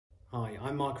Hi,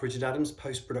 I'm Mark Richard Adams,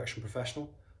 post-production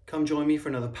professional. Come join me for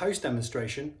another post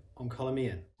demonstration on Colour Me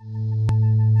In.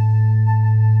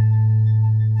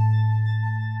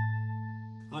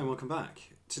 Hi and welcome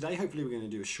back. Today hopefully we're going to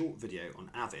do a short video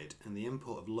on Avid and the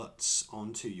import of Luts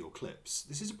onto your clips.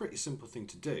 This is a pretty simple thing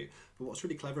to do, but what's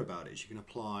really clever about it is you can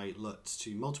apply Luts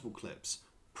to multiple clips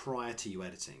prior to you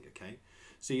editing, okay?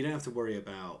 So you don't have to worry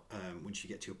about once you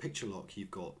get to your picture lock,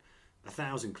 you've got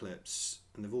 1,000 clips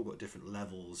and they've all got different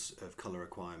levels of colour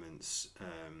requirements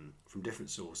from different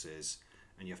sources,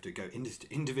 and you have to go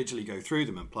individually go through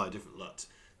them and apply a different LUT.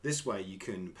 This way you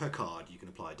can, per card, you can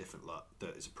apply a different LUT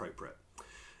that is appropriate.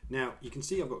 Now you can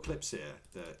see I've got clips here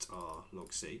that are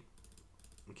log C.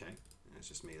 Okay, it's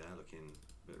just me there looking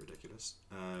a bit ridiculous,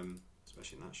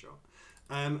 especially in that shot.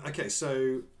 Okay,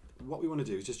 so what we want to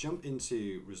do is just jump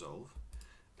into Resolve.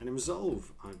 And in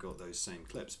Resolve, I've got those same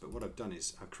clips, but what I've done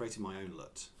is I've created my own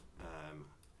LUT.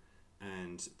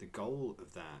 And the goal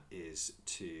of that is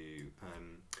to,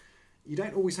 you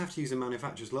don't always have to use a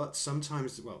manufacturer's LUT.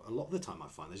 Sometimes, well, a lot of the time I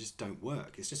find they just don't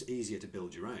work. It's just easier to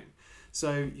build your own.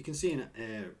 So you can see in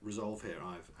Resolve here,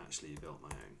 I've actually built my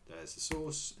own. There's the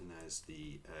source and there's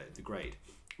the grade.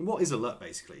 And what is a LUT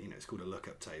basically? You know, it's called a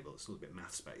lookup table. It's a little bit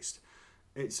maths based.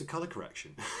 It's a colour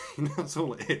correction. That's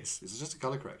all it is. It's just a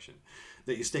colour correction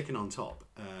that you're sticking on top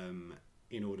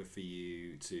in order for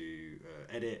you to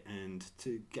edit and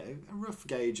to get a rough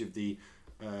gauge of the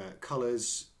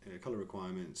colours, colour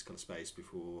requirements, colour space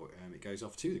before it goes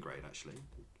off to the grade. Actually,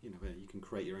 you know, you can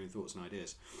create your own thoughts and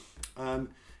ideas.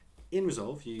 In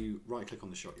Resolve, you right-click on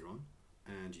the shot you're on,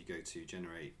 and you go to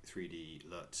Generate 3D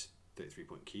LUT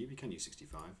 33-point cube. You can use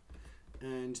 65.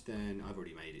 And then I've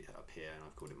already made it up here and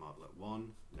I've called it Mark LUT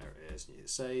 1. There it is, and you hit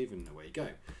save and away you go.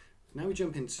 Now we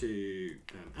jump into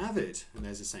Avid, and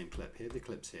there's the same clip here, the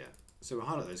clip's here. So we'll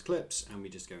highlight those clips and we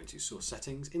just go into source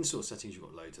settings. In source settings you've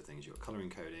got loads of things. You've got color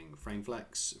encoding, frame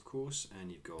flex of course,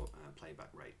 and you've got playback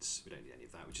rates. We don't need any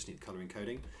of that, we just need color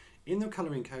encoding. In the color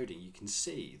encoding you can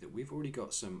see that we've already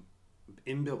got some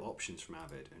inbuilt options from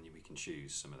Avid, and we can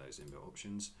choose some of those inbuilt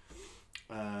options.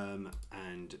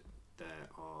 And there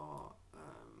are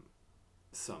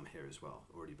some here as well,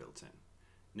 already built in.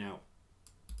 Now,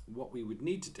 what we would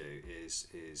need to do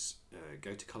is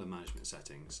go to color management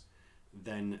settings,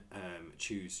 then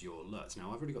choose your LUT. Now,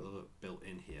 I've already got the LUT built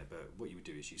in here, but what you would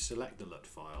do is you select the LUT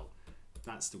file.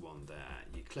 That's the one there.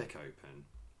 You click open,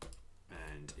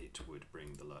 and it would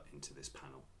bring the LUT into this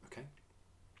panel. Okay.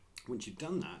 Once you've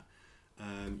done that,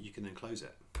 you can then close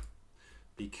it,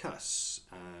 because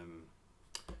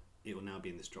it will now be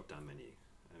in this drop-down menu.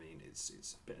 I mean, it's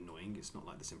a bit annoying. It's not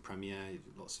like this in Premiere. You've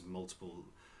got lots of multiple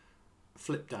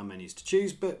flip-down menus to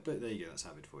choose, but there you go. That's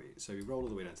Avid for you. So we roll all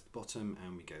the way down to the bottom,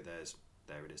 and we go there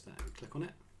it is there. And we click on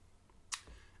it,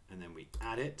 and then we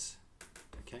add it.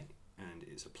 Okay, and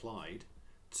it's applied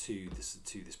to this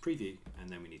preview, and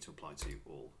then we need to apply to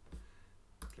all.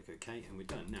 Click OK, and we're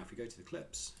done. Now, if we go to the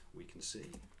clips, we can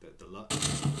see that the LUT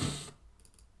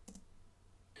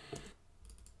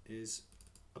is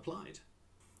applied.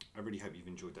 I really hope you've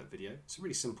enjoyed that video. It's a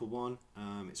really simple one.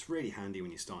 It's really handy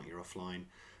when you're starting your offline.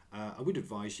 I would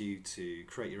advise you to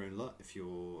create your own LUT if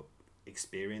you're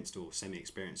experienced or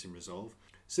semi-experienced in Resolve.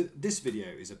 So this video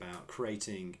is about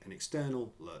creating an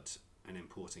external LUT and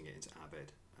importing it into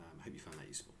Avid. I hope you found that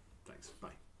useful. Thanks, bye.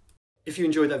 If you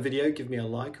enjoyed that video, give me a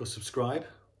like or subscribe.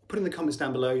 Put in the comments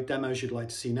down below demos you'd like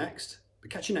to see next.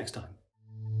 But catch you next time.